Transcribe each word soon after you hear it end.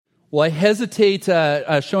Well, I hesitate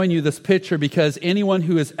showing you this picture because anyone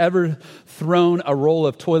who has ever thrown a roll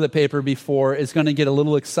of toilet paper before is going to get a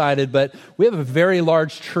little excited. But we have a very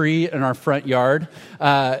large tree in our front yard,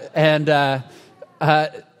 and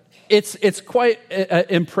it's quite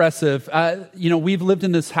impressive. We've lived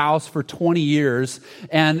in this house for 20 years,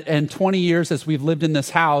 and 20 years as we've lived in this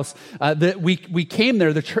house, we came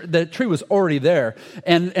there. The tree was already there,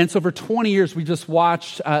 and so for 20 years we just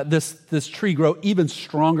watched this tree grow even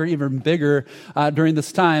stronger, even bigger during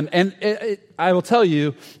this time. And I will tell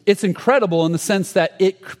you, it's incredible in the sense that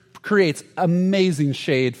it creates amazing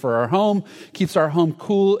shade for our home, keeps our home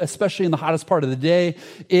cool, especially in the hottest part of the day.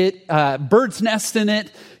 Birds nest in it.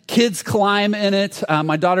 Kids climb in it.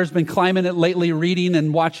 My daughter's been climbing it lately, reading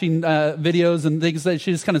and watching videos and things. That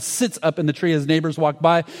she just kind of sits up in the tree as neighbors walk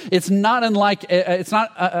by. It's not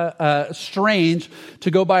strange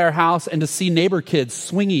to go by our house and to see neighbor kids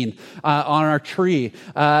swinging on our tree.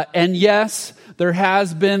 And yes, there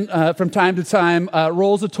has been, from time to time,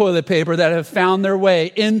 rolls of toilet paper that have found their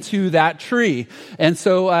way into that tree. And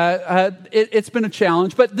so it's been a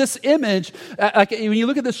challenge. But this image, when you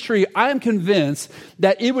look at this tree, I am convinced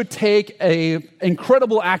that it would take an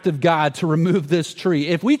incredible act of God to remove this tree.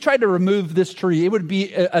 If we tried to remove this tree, it would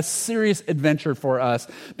be a serious adventure for us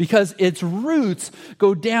because its roots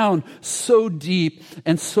go down so deep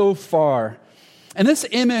and so far. And this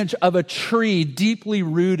image of a tree deeply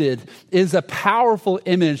rooted is a powerful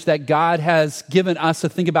image that God has given us to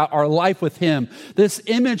think about our life with Him. This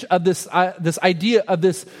image of this idea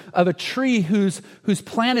of a tree who's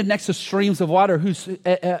planted next to streams of water, whose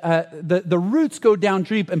the roots go down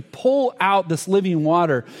deep and pull out this living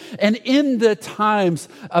water. And in the times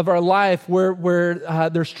of our life where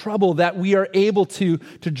there's trouble, that we are able to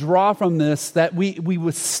draw from this, that we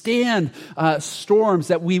withstand storms,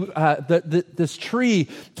 that this tree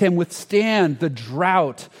can withstand the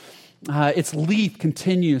drought. Its leaf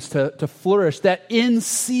continues to flourish, that in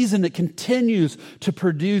season it continues to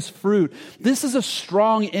produce fruit. This is a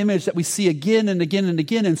strong image that we see again and again and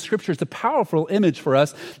again in Scripture. It's a powerful image for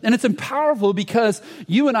us, and it's powerful because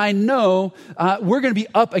you and I know we're going to be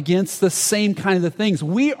up against the same kind of things.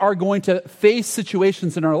 We are going to face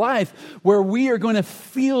situations in our life where we are going to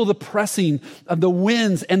feel the pressing of the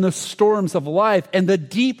winds and the storms of life, and the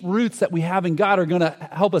deep roots that we have in God are going to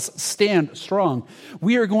help us stand strong.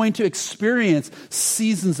 We are going to experience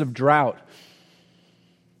seasons of drought.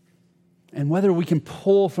 And whether we can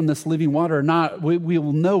pull from this living water or not, we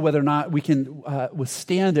will know whether or not we can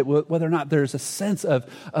withstand it, whether or not there's a sense of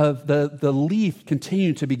the leaf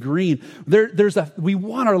continuing to be green. We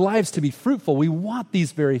want our lives to be fruitful. We want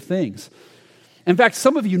these very things. In fact,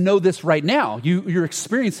 some of you know this right now. You're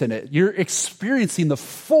experiencing it. You're experiencing the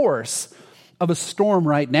force of a storm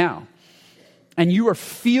right now. And you are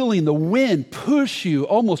feeling the wind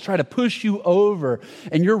almost try to push you over.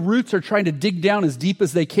 And your roots are trying to dig down as deep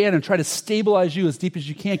as they can and try to stabilize you as deep as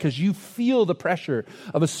you can because you feel the pressure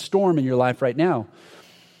of a storm in your life right now.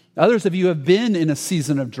 Others of you have been in a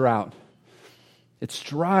season of drought. It's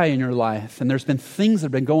dry in your life, and there's been things that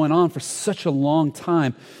have been going on for such a long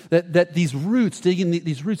time that these roots,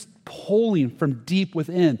 these roots pulling from deep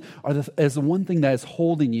within is the one thing that is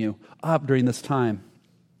holding you up during this time.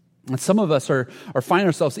 And some of us are finding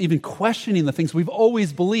ourselves even questioning the things we've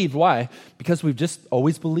always believed. Why? Because we've just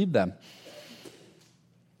always believed them.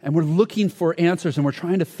 And we're looking for answers, and we're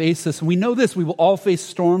trying to face this. And we know this: we will all face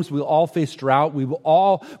storms, we will all face drought, we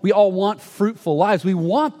all want fruitful lives. We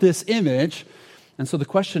want this image. And so the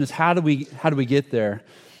question is, how do we get there?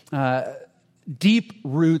 Deep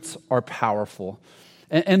roots are powerful.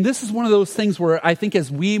 And this is one of those things where I think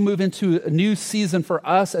as we move into a new season for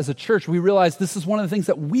us as a church, we realize this is one of the things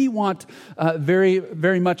that we want very,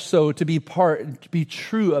 very much so to be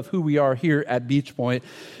true of who we are here at Beach Point.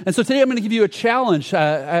 And so today I'm going to give you a challenge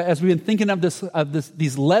as we've been thinking of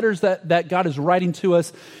these letters that God is writing to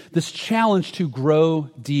us, this challenge to grow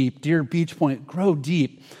deep. Dear Beach Point, grow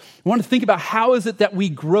deep. I want to think about how is it that we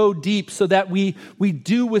grow deep so that we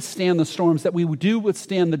do withstand the storms, that we do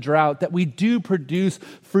withstand the drought, that we do produce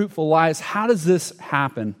fruitful lives. How does this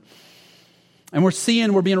happen? And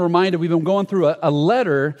we're being reminded, we've been going through a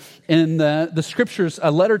letter in the Scriptures,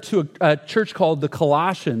 a letter to a church called the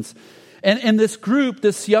Colossians. And this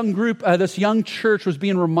young church was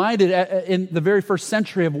being reminded in the very first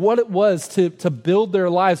century of what it was to build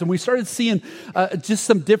their lives. And we started seeing just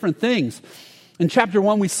some different things. In chapter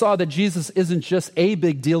 1, we saw that Jesus isn't just a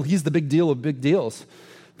big deal. He's the big deal of big deals.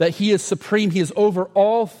 that he is supreme. He is over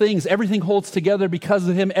all things. Everything holds together because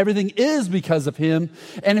of him. Everything is because of him.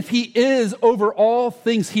 And if he is over all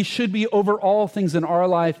things, he should be over all things in our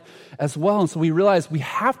life as well. And so we realize we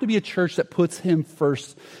have to be a church that puts him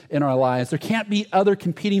first in our lives. There can't be other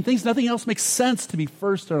competing things. Nothing else makes sense to be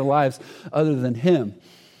first in our lives other than him.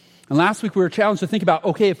 And last week we were challenged to think about,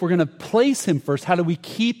 okay, if we're going to place him first, how do we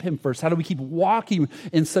keep him first? How do we keep walking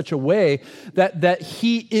in such a way that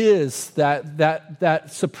he is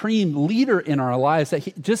that supreme leader in our lives,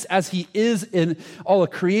 that just as he is in all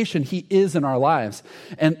of creation, he is in our lives.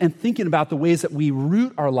 And thinking about the ways that we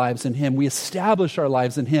root our lives in him, we establish our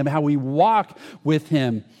lives in him, how we walk with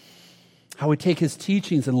him, how we take his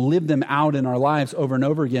teachings and live them out in our lives over and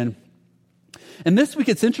over again. And this week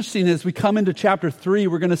it's interesting as we come into chapter 3,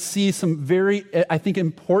 we're going to see some very, I think,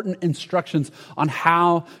 important instructions on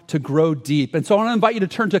how to grow deep. And so I want to invite you to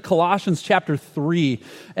turn to Colossians chapter 3.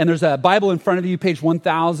 And there's a Bible in front of you, page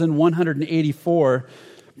 1184.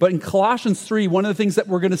 But in Colossians 3, one of the things that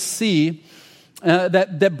we're going to see,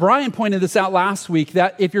 that Brian pointed this out last week,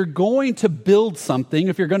 that if you're going to build something,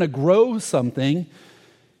 if you're going to grow something,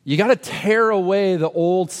 you got to tear away the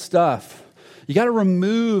old stuff. You got to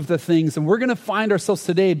remove the things, and we're going to find ourselves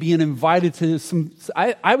today being invited to some,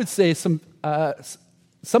 I would say, something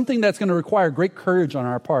that's going to require great courage on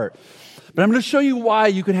our part. But I'm going to show you why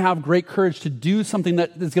you can have great courage to do something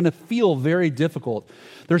that is going to feel very difficult.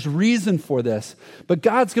 There's reason for this. But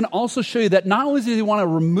God's going to also show you that not only does he want to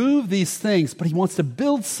remove these things, but he wants to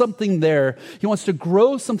build something there. He wants to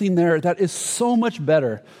grow something there that is so much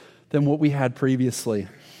better than what we had previously.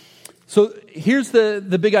 So here's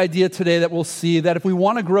the big idea today that we'll see, that if we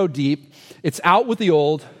want to grow deep, it's out with the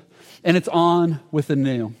old and it's on with the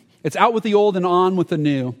new. It's out with the old and on with the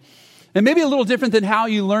new. And maybe a little different than how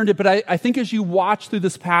you learned it, but I think as you watch through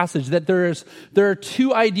this passage that there are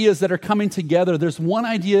two ideas that are coming together. There's one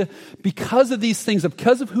idea because of these things,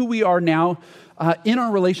 because of who we are now in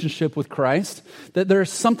our relationship with Christ, that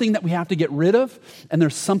there's something that we have to get rid of, and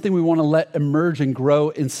there's something we want to let emerge and grow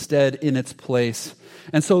instead in its place.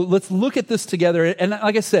 And so let's look at this together. And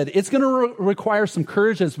like I said, it's going to require some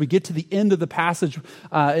courage as we get to the end of the passage,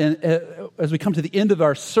 and as we come to the end of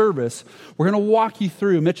our service. We're going to walk you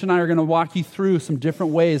through, Mitch and I are going to walk you through some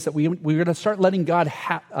different ways that we're going to start letting God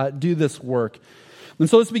do this work. And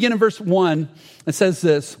so let's begin in verse 1. It says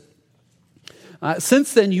this,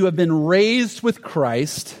 since then you have been raised with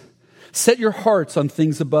Christ, set your hearts on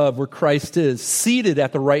things above where Christ is, seated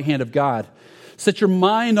at the right hand of God. Set your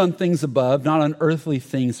mind on things above, not on earthly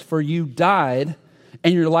things, for you died,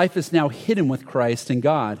 and your life is now hidden with Christ in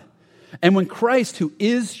God. And when Christ, who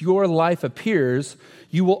is your life, appears,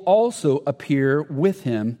 you will also appear with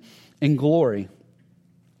him in glory.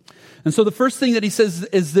 And so the first thing that he says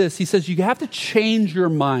is this. He says, you have to change your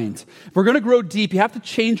mind. If we're going to grow deep, you have to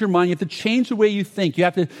change your mind. You have to change the way you think. You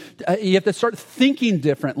have to start thinking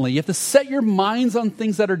differently. You have to set your minds on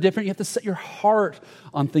things that are different. You have to set your heart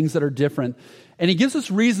on things that are different. And he gives us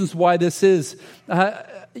reasons why this is.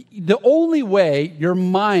 The only way your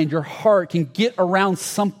mind, your heart can get around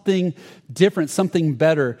something different, something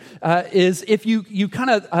better, is if you kind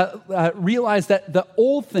of realize that the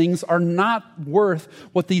old things are not worth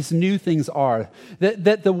what these new things are.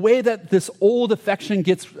 That the way that this old affection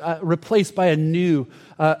gets replaced by a new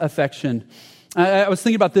affection. I was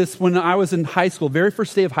thinking about this when I was in high school, very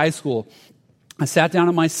first day of high school. I sat down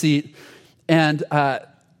in my seat and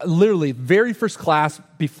literally, very first class,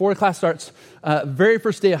 before the class starts, very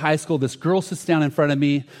first day of high school, this girl sits down in front of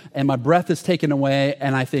me, and my breath is taken away,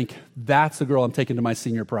 and I think, that's the girl I'm taking to my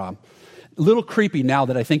senior prom. A little creepy now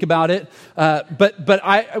that I think about it,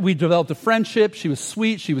 but we developed a friendship. She was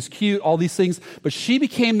sweet, she was cute, all these things, but she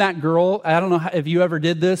became that girl. I don't know if you ever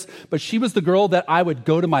did this, but she was the girl that I would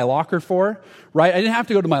go to my locker for, right? I didn't have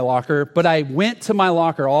to go to my locker, but I went to my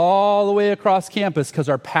locker all the way across campus because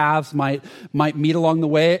our paths might meet along the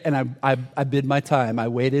way, and I bid my time. I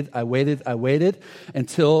waited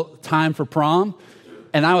until time for prom.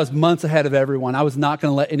 And I was months ahead of everyone. I was not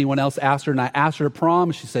going to let anyone else ask her. And I asked her to prom,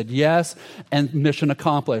 and she said yes, and mission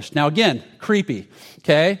accomplished. Now again, creepy,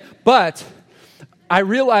 okay? But I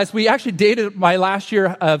realized we actually dated my last year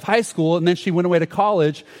of high school, and then she went away to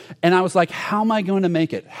college. And I was like, how am I going to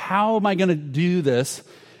make it? How am I going to do this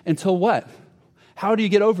until what? How do you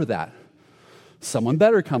get over that? Someone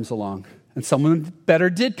better comes along. And someone better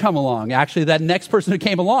did come along. Actually, that next person who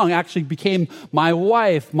came along actually became my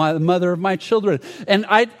wife, my mother of my children. And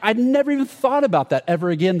I'd never even thought about that ever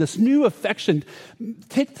again. This new affection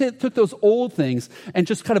took those old things and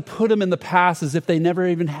just kind of put them in the past as if they never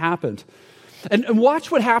even happened. And watch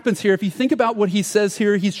what happens here. If you think about what he says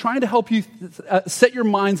here, he's trying to help you set your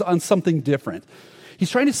minds on something different. He's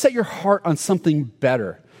trying to set your heart on something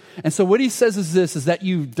better. And so what he says is this, is that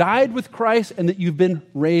you've died with Christ and that you've been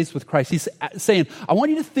raised with Christ. He's saying, I want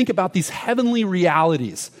you to think about these heavenly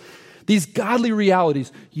realities, these godly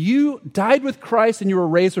realities. You died with Christ and you were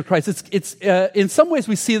raised with Christ. It's in some ways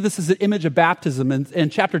we see this as an image of baptism. In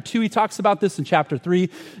chapter 2, he talks about this. In chapter 3,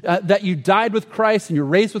 that you died with Christ and you're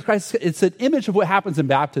raised with Christ. It's an image of what happens in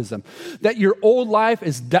baptism. That your old life,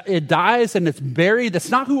 it dies and it's buried. That's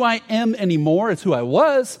not who I am anymore. It's who I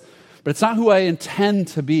was, but it's not who I intend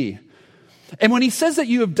to be. And when he says that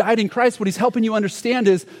you have died in Christ, what he's helping you understand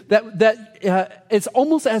is that it's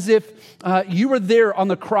almost as if you were there on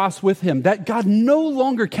the cross with him, that God no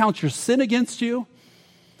longer counts your sin against you.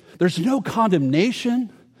 There's no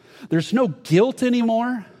condemnation. There's no guilt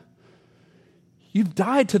anymore. You've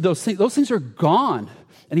died to those things. Those things are gone.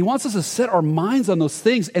 And he wants us to set our minds on those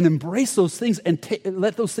things and embrace those things and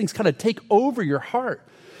let those things kind of take over your heart.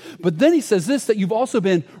 But then he says this, that you've also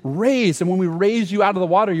been raised. And when we raise you out of the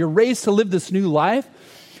water, you're raised to live this new life.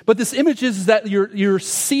 But this image is that you're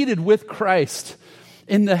seated with Christ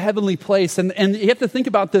in the heavenly place. And you have to think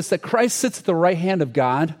about this, that Christ sits at the right hand of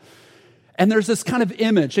God. And there's this kind of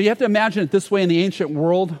image. So you have to imagine it this way in the ancient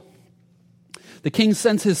world. The king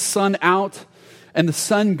sends his son out, and the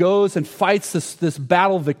son goes and fights this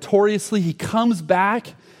battle victoriously. He comes back.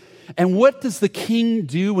 And what does the king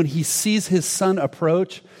do when he sees his son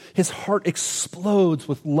approach? His heart explodes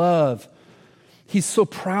with love. He's so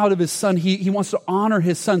proud of his son. He wants to honor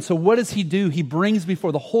his son. So what does he do? He brings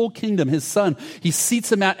before the whole kingdom his son. He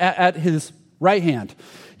seats him at his right hand.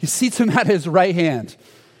 He seats him at his right hand.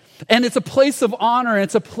 And it's a place of honor.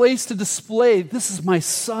 It's a place to display, this is my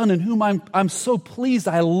son in whom I'm so pleased.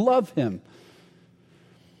 I love him.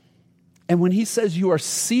 And when he says you are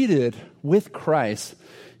seated with Christ,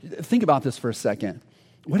 think about this for a second.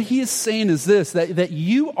 What he is saying is this, that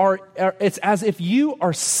you are, it's as if you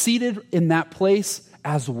are seated in that place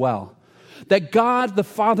as well. That God the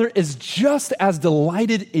Father is just as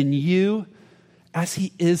delighted in you as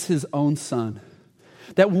he is his own son.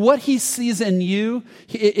 That what he sees in you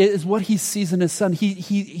is what he sees in his son.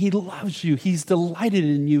 He loves you. He's delighted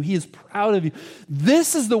in you. He is proud of you.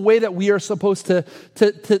 This is the way that we are supposed to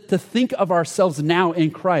think of ourselves now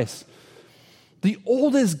in Christ. The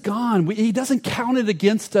old is gone. He doesn't count it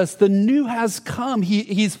against us. The new has come.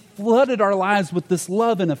 He's flooded our lives with this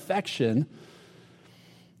love and affection.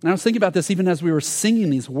 And I was thinking about this even as we were singing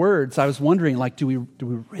these words. I was wondering, do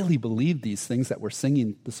we really believe these things that we're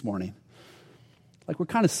singing this morning? Like, we're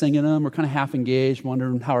kind of singing them. We're kind of half engaged,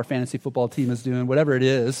 wondering how our fantasy football team is doing, whatever it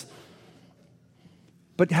is.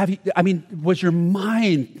 But was your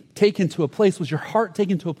mind taken to a place, was your heart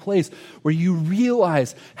taken to a place where you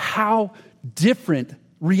realize how different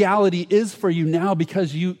reality is for you now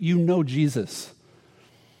because you know Jesus?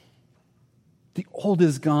 The old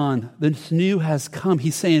is gone. The new has come.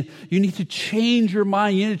 He's saying you need to change your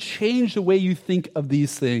mind. You need to change the way you think of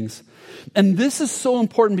these things. And this is so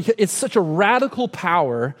important because it's such a radical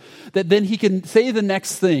power that then he can say the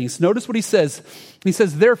next things. Notice what he says. He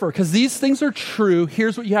says, therefore, because these things are true,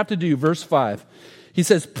 here's what you have to do. Verse 5. He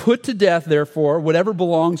says, put to death, therefore, whatever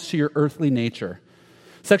belongs to your earthly nature.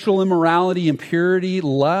 Sexual immorality, impurity,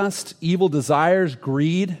 lust, evil desires,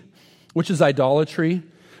 greed, which is idolatry.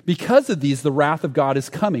 Because of these, the wrath of God is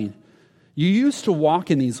coming. You used to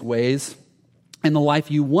walk in these ways in the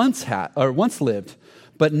life you once lived,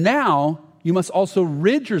 but now you must also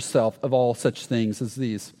rid yourself of all such things as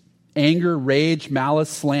these: anger, rage, malice,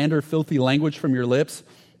 slander, filthy language from your lips.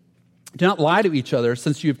 Do not lie to each other,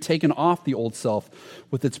 since you have taken off the old self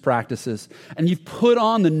with its practices, and you've put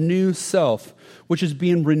on the new self, which is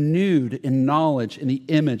being renewed in knowledge in the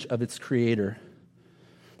image of its creator.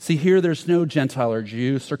 See, here there's no Gentile or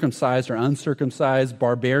Jew, circumcised or uncircumcised,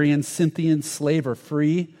 barbarian, Scythian, slave or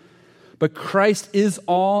free, but Christ is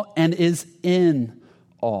all and is in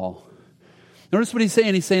all. Notice what he's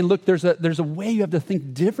saying. He's saying, look, there's a way you have to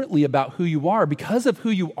think differently about who you are. Because of who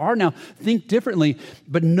you are now, think differently.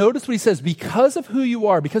 But notice what he says, because of who you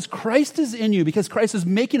are, because Christ is in you, because Christ is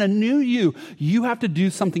making a new you have to do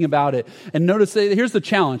something about it. And notice, here's the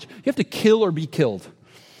challenge. You have to kill or be killed.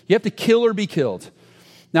 You have to kill or be killed.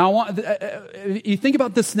 Now, you think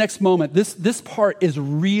about this next moment. This part is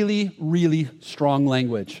really, really strong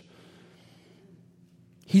language.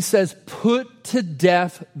 He says, put to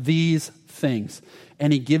death these things.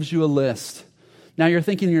 And he gives you a list. Now you're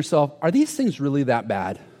thinking to yourself, are these things really that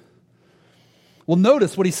bad? Well,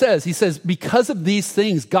 notice what he says. He says, because of these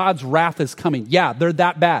things, God's wrath is coming. Yeah, they're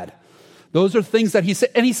that bad. Those are things that he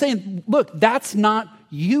said. And he's saying, look, that's not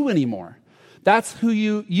you anymore. That's who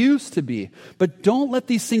you used to be. But don't let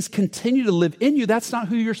these things continue to live in you. That's not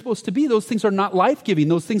who you're supposed to be. Those things are not life-giving.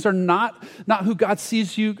 Those things are not who God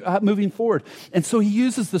sees you moving forward. And so he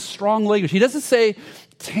uses the strong language. He doesn't say,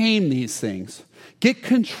 tame these things. Get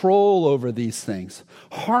control over these things.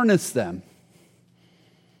 Harness them.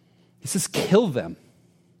 He says, kill them.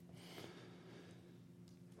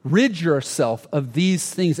 Rid yourself of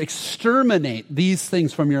these things. Exterminate these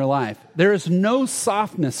things from your life. There is no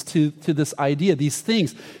softness to this idea. These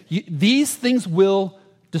things will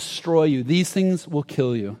destroy you. These things will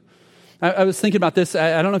kill you. I was thinking about this.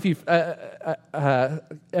 I don't know if you've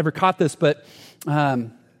ever caught this, but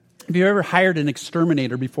have you ever hired an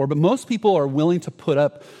exterminator before? But most people are willing to put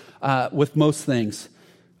up with most things.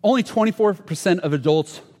 Only 24% of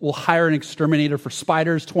adults will hire an exterminator for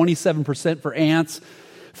spiders, 27% for ants,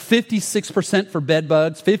 56% for bed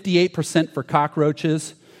bugs, 58% for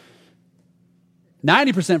cockroaches,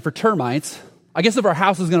 90% for termites. I guess if our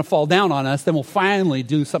house is going to fall down on us, then we'll finally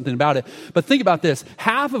do something about it. But think about this.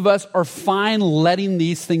 Half of us are fine letting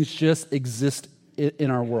these things just exist in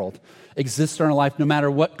our world, exist in our life, no matter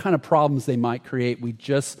what kind of problems they might create. We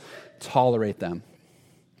just tolerate them.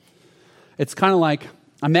 It's kind of like,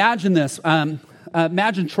 imagine this.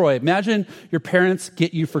 Imagine, Troy, imagine your parents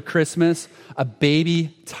get you for Christmas a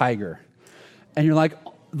baby tiger. And you're like,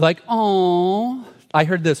 oh, I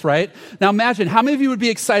heard this, right? Now imagine, how many of you would be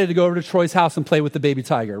excited to go over to Troy's house and play with the baby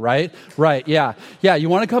tiger, right? Right, yeah. Yeah, you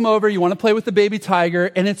want to come over, you want to play with the baby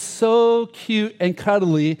tiger, and it's so cute and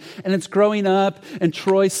cuddly, and it's growing up, and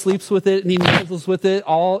Troy sleeps with it, and he nuzzles with it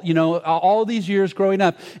all these years growing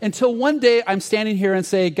up, until one day I'm standing here and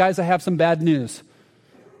say, guys, I have some bad news.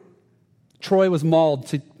 Troy was mauled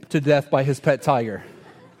to death by his pet tiger.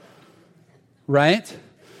 Right?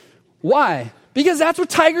 Why? Because that's what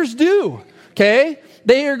tigers do, okay?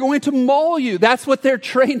 They are going to maul you. That's what they're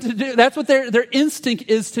trained to do. That's what their instinct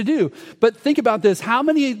is to do. But think about this. How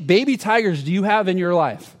many baby tigers do you have in your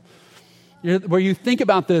life? Where you think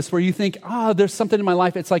about this, where you think, there's something in my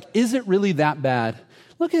life. It's like, is it really that bad?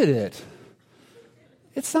 Look at it.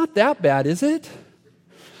 It's not that bad, is it?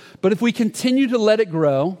 But if we continue to let it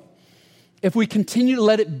grow, if we continue to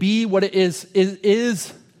let it be what it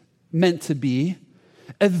is meant to be,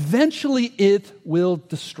 eventually it will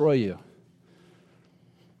destroy you.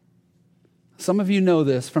 Some of you know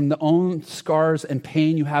this from the own scars and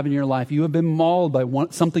pain you have in your life. You have been mauled by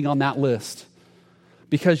something on that list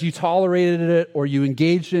because you tolerated it, or you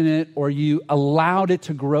engaged in it, or you allowed it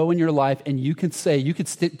to grow in your life. And you could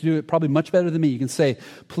do it probably much better than me. You can say,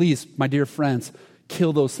 please, my dear friends,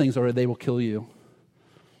 kill those things or they will kill you.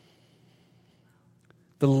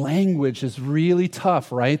 The language is really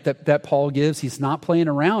tough, right, that Paul gives. He's not playing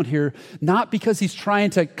around here, not because he's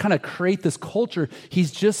trying to kind of create this culture.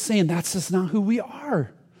 He's just saying that's just not who we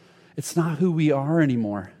are. It's not who we are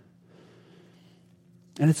anymore.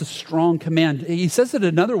 And it's a strong command. He says it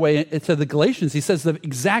another way to the Galatians. He says the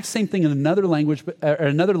exact same thing in another language, or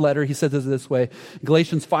another letter. He says it this way.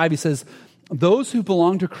 Galatians 5, he says, those who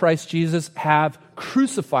belong to Christ Jesus have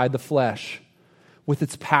crucified the flesh with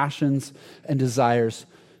its passions and desires.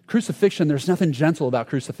 Crucifixion, there's nothing gentle about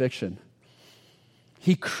crucifixion.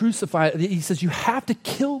 He says you have to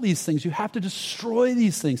kill these things. You have to destroy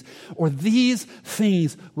these things, or these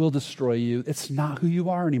things will destroy you. It's not who you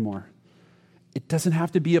are anymore. It doesn't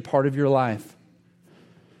have to be a part of your life.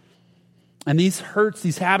 And these hurts,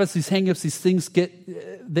 these habits, these hang-ups, these things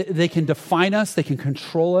they can define us, they can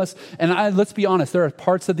control us. And let's be honest, there are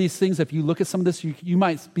parts of these things, if you look at some of this, you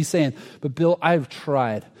might be saying, but Bill, I've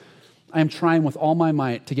tried. I am trying with all my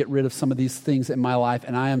might to get rid of some of these things in my life,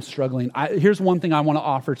 and I am struggling. Here's one thing I want to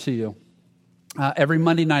offer to you. Every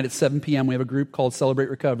Monday night at 7 p.m., we have a group called Celebrate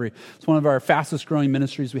Recovery. It's one of our fastest growing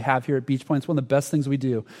ministries we have here at Beach Point. It's one of the best things we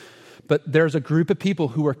do. But there's a group of people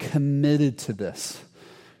who are committed to this,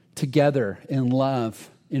 together in love,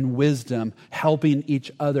 in wisdom, helping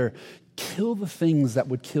each other kill the things that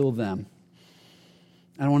would kill them.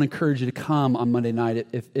 And I want to encourage you to come on Monday night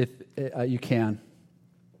if you can.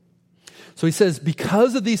 So he says,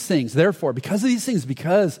 because of these things, therefore, because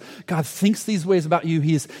God thinks these ways about you,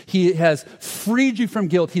 he has freed you from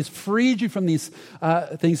guilt. He's freed you from these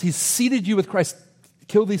things. He's seated you with Christ.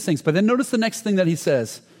 Kill these things. But then notice the next thing that he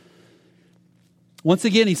says. Once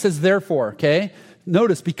again, he says, therefore, okay?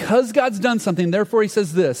 Notice, because God's done something, therefore he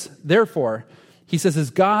says this. Therefore, he says,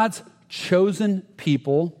 as God's chosen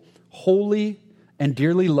people, holy and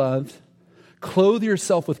dearly loved, clothe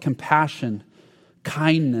yourself with compassion,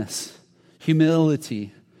 kindness,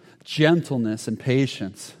 humility, gentleness, and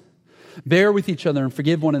patience. Bear with each other and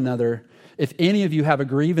forgive one another if any of you have a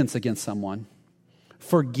grievance against someone.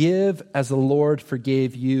 Forgive as the Lord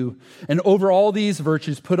forgave you. And over all these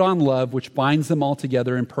virtues, put on love, which binds them all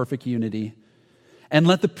together in perfect unity. And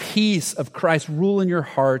let the peace of Christ rule in your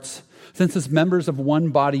hearts, since as members of one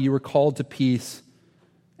body you were called to peace.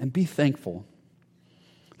 And be thankful.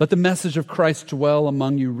 Let the message of Christ dwell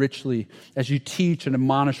among you richly as you teach and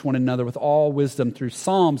admonish one another with all wisdom through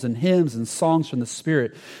psalms and hymns and songs from the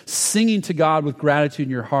Spirit, singing to God with gratitude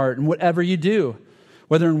in your heart. And whatever you do,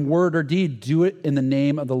 whether in word or deed, do it in the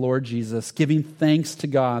name of the Lord Jesus, giving thanks to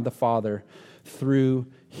God the Father through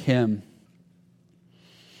him.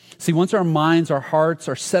 See, once our minds, our hearts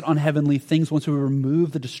are set on heavenly things, once we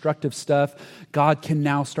remove the destructive stuff, God can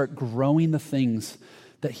now start growing the things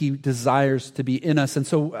that he desires to be in us. And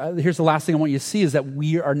so here's the last thing I want you to see is that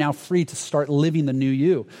we are now free to start living the new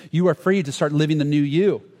you. You are free to start living the new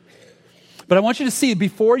you. But I want you to see,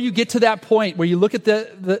 before you get to that point where you look at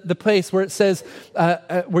the place where it says,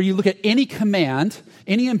 where you look at any command,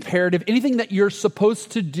 any imperative, anything that you're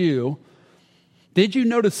supposed to do, did you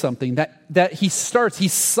notice something? That he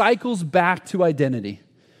cycles back to identity.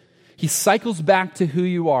 He cycles back to who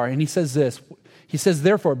you are. And he says this, he says,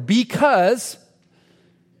 therefore, because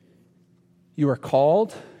you are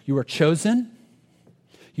called, you are chosen,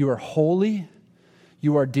 you are holy,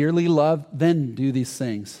 you are dearly loved, then do these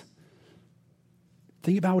things.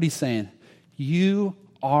 Think about what he's saying. You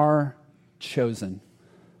are chosen.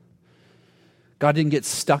 God didn't get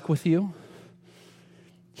stuck with you.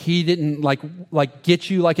 He didn't like get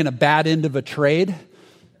you like in a bad end of a trade.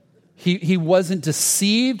 He wasn't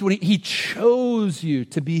deceived when he chose you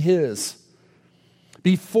to be his.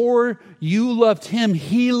 Before you loved him,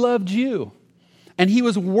 he loved you. And he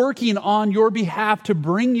was working on your behalf to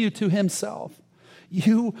bring you to himself.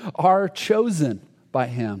 You are chosen by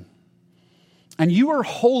him. And you are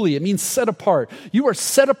holy. It means set apart. You are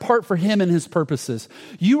set apart for him and his purposes.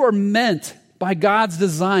 You are meant by God's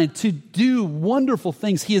design to do wonderful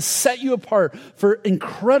things. He has set you apart for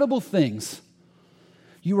incredible things.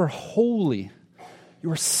 You are holy.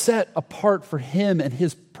 You are set apart for him and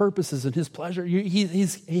his purposes and his pleasure.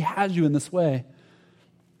 He has you in this way.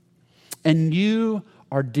 And you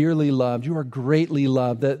are dearly loved. You are greatly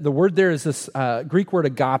loved. The word there is this Greek word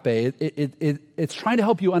agape. It's trying to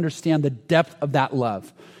help you understand the depth of that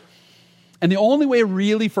love. And the only way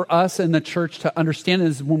really for us in the church to understand it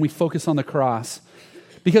is when we focus on the cross.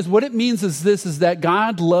 Because what it means is this, is that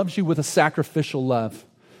God loves you with a sacrificial love.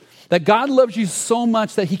 That God loves you so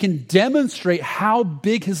much that he can demonstrate how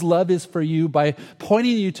big his love is for you by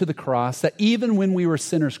pointing you to the cross, that even when we were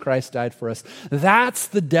sinners, Christ died for us. That's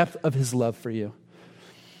the depth of his love for you.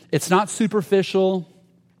 It's not superficial.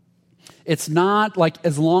 It's not like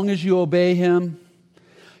as long as you obey him.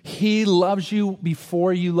 He loves you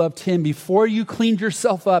before you loved him, before you cleaned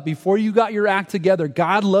yourself up, before you got your act together.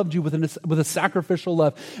 God loved you with a sacrificial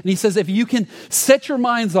love. And he says, if you can set your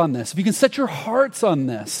minds on this, if you can set your hearts on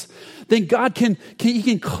this, then God can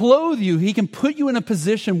clothe you. He can put you in a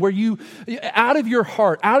position where you, out of your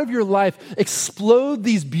heart, out of your life, explode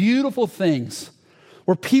these beautiful things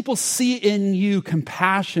where people see in you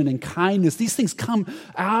compassion and kindness. These things come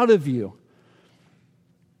out of you.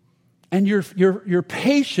 And you're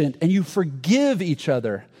patient and you forgive each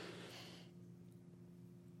other.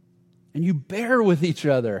 And you bear with each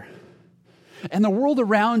other. And the world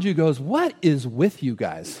around you goes, what is with you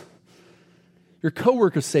guys? Your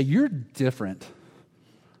coworkers say, you're different.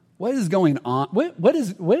 What is going on?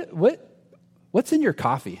 What's in your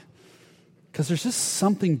coffee? Because there's just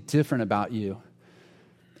something different about you.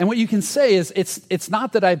 And what you can say is, it's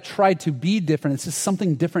not that I've tried to be different. It's just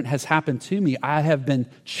something different has happened to me. I have been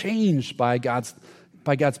changed by God's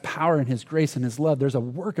power and his grace and his love. There's a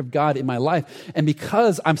work of God in my life. And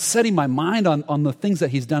because I'm setting my mind on the things that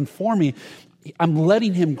he's done for me, I'm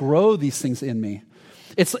letting him grow these things in me.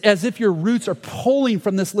 It's as if your roots are pulling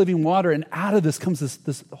from this living water, and out of this comes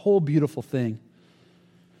this whole beautiful thing.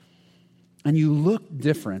 And you look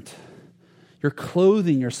different. You're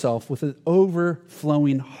clothing yourself with an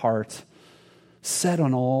overflowing heart set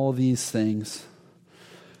on all these things.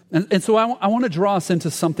 And so I want to draw us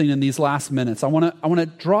into something in these last minutes. I want to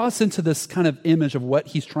draw us into this kind of image of what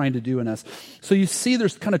he's trying to do in us. So you see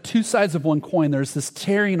there's kind of two sides of one coin. There's this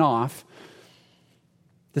tearing off,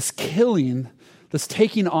 this killing, this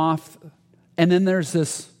taking off, and then there's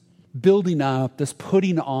this building up, this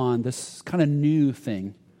putting on, this kind of new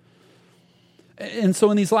thing. And so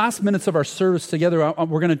in these last minutes of our service together,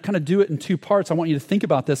 we're going to kind of do it in two parts. I want you to think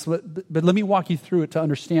about this, but let me walk you through it to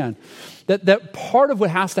understand. That part of what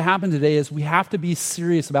has to happen today is we have to be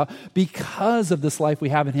serious about, because of this life we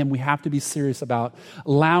have in him, we have to be serious about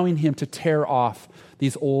allowing him to tear off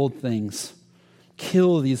these old things,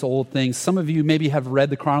 kill these old things. Some of you maybe have read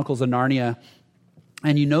the Chronicles of Narnia,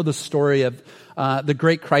 and you know the story of the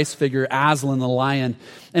great Christ figure, Aslan the lion.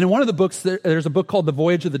 And in one of the books, there's a book called The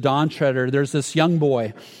Voyage of the Dawn Treader. There's this young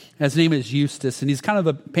boy. His name is Eustace, and he's kind of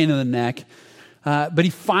a pain in the neck. But he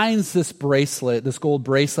finds this bracelet, this gold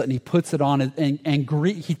bracelet, and he puts it on,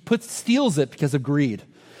 and steals it because of greed.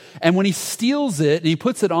 And when he steals it and he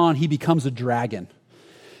puts it on, he becomes a dragon.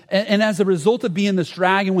 And as a result of being this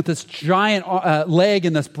dragon with this giant leg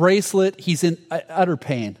and this bracelet, he's in utter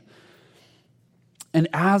pain. And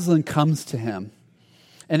Aslan comes to him.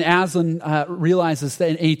 And Aslan realizes that,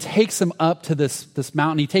 and he takes him up to this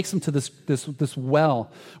mountain. He takes him to this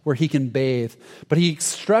well where he can bathe. But he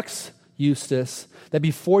instructs Eustace that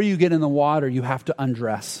before you get in the water, you have to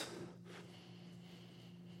undress.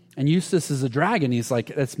 And Eustace is a dragon. He's like,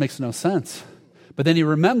 this makes no sense. But then he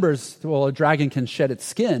remembers, well, a dragon can shed its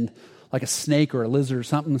skin like a snake or a lizard or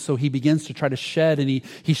something. So he begins to try to shed, and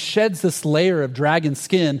he sheds this layer of dragon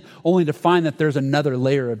skin only to find that there's another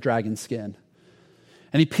layer of dragon skin.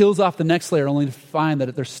 And he peels off the next layer only to find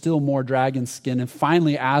that there's still more dragon skin. And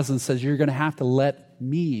finally, Aslan says, you're going to have to let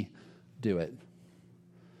me do it.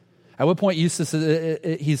 At what point Eustace,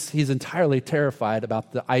 he's entirely terrified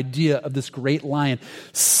about the idea of this great lion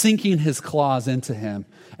sinking his claws into him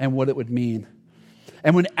and what it would mean.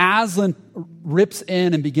 And when Aslan rips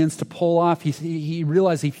in and begins to pull off, he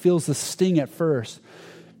realizes he feels the sting at first,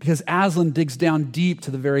 because Aslan digs down deep to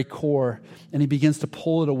the very core and he begins to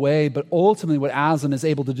pull it away. But ultimately what Aslan is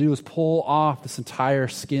able to do is pull off this entire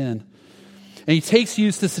skin. And he takes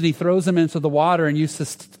Eustace and he throws him into the water, and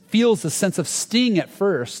Eustace feels the sense of sting at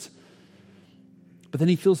first. But then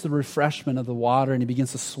he feels the refreshment of the water and he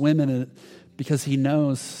begins to swim in it because he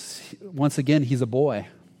knows, once again, he's a boy.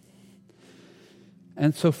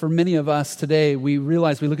 And so for many of us today, we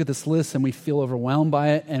realize, we look at this list and we feel overwhelmed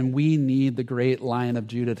by it, and we need the great Lion of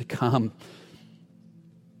Judah to come.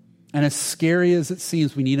 And as scary as it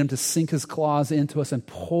seems, we need him to sink his claws into us and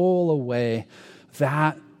pull away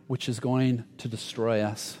that which is going to destroy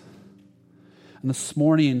us. And this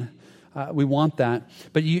morning, we want that.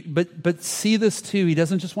 But see this too. He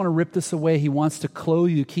doesn't just want to rip this away. He wants to clothe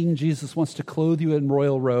you. King Jesus wants to clothe you in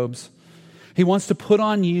royal robes. He wants to put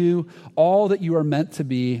on you all that you are meant to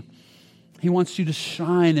be. He wants you to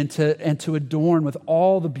shine and to adorn with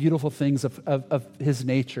all the beautiful things of his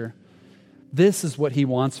nature. This is what he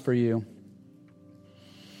wants for you.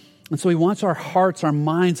 And so he wants our hearts, our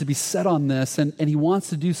minds to be set on this, and he wants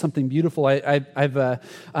to do something beautiful. I've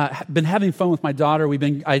been having fun with my daughter.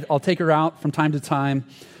 I'll take her out from time to time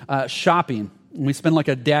shopping. And we spend like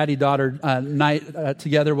a daddy-daughter night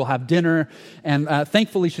together. We'll have dinner, and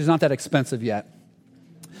thankfully she's not that expensive yet.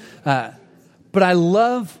 But I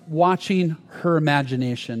love watching her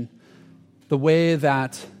imagination, the way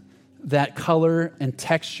that color and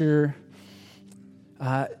texture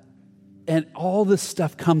and all this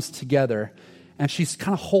stuff comes together. And she's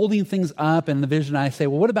kind of holding things up in the vision. I say,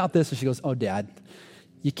 well, what about this? And she goes, oh, Dad,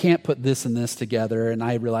 you can't put this and this together. And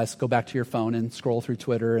I realize, go back to your phone and scroll through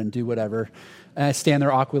Twitter and do whatever. And I stand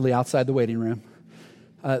there awkwardly outside the waiting room,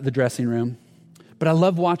 the dressing room. But I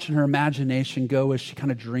love watching her imagination go as she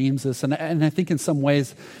kind of dreams this. And I think in some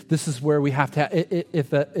ways, this is where we have to,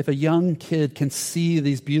 if a young kid can see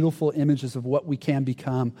these beautiful images of what we can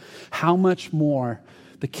become, how much more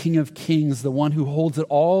the King of Kings, the one who holds it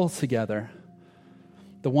all together,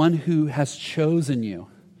 the one who has chosen you,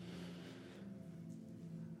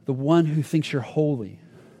 the one who thinks you're holy,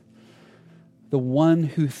 the one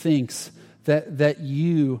who thinks that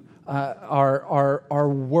you are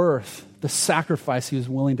worth the sacrifice he was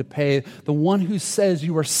willing to pay, the one who says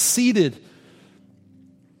you are seated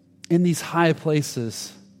in these high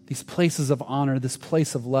places, these places of honor, this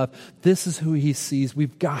place of love. This is who he sees.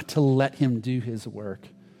 We've got to let him do his work.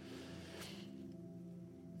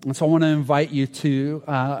 And so I want to invite you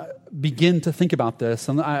to begin to think about this.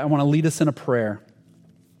 And I want to lead us in a prayer.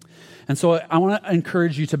 And so I want to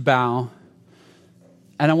encourage you to bow.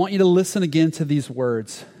 And I want you to listen again to these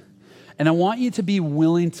words. And I want you to be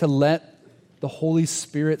willing to let the Holy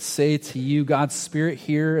Spirit say to you, God's Spirit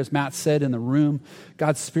here, as Matt said, in the room,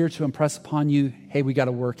 God's Spirit to impress upon you, hey, we got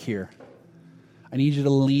to work here. I need you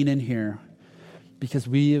to lean in here because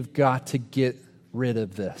we have got to get rid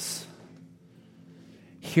of this.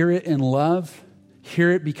 Hear it in love.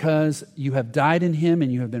 Hear it because you have died in him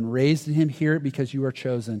and you have been raised in him. Hear it because you are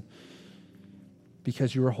chosen,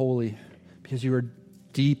 because you are holy, because you are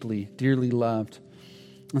deeply, dearly loved.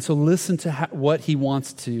 And so listen to what he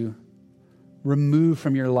wants to remove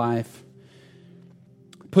from your life.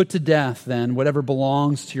 Put to death, then, whatever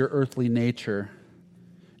belongs to your earthly nature: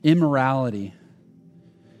 immorality,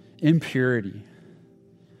 impurity,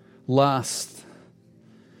 lust,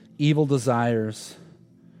 evil desires,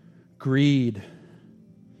 greed,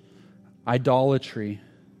 idolatry.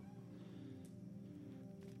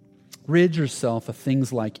 Rid yourself of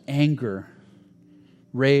things like anger,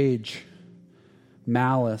 rage,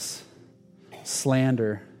 malice,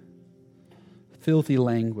 slander, filthy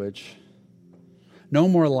language. No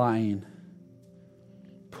more lying.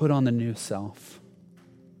 Put on the new self.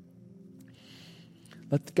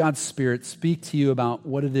 Let God's Spirit speak to you about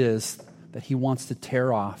what it is that he wants to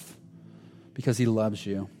tear off because he loves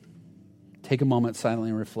you. Take a moment silently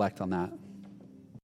and reflect on that.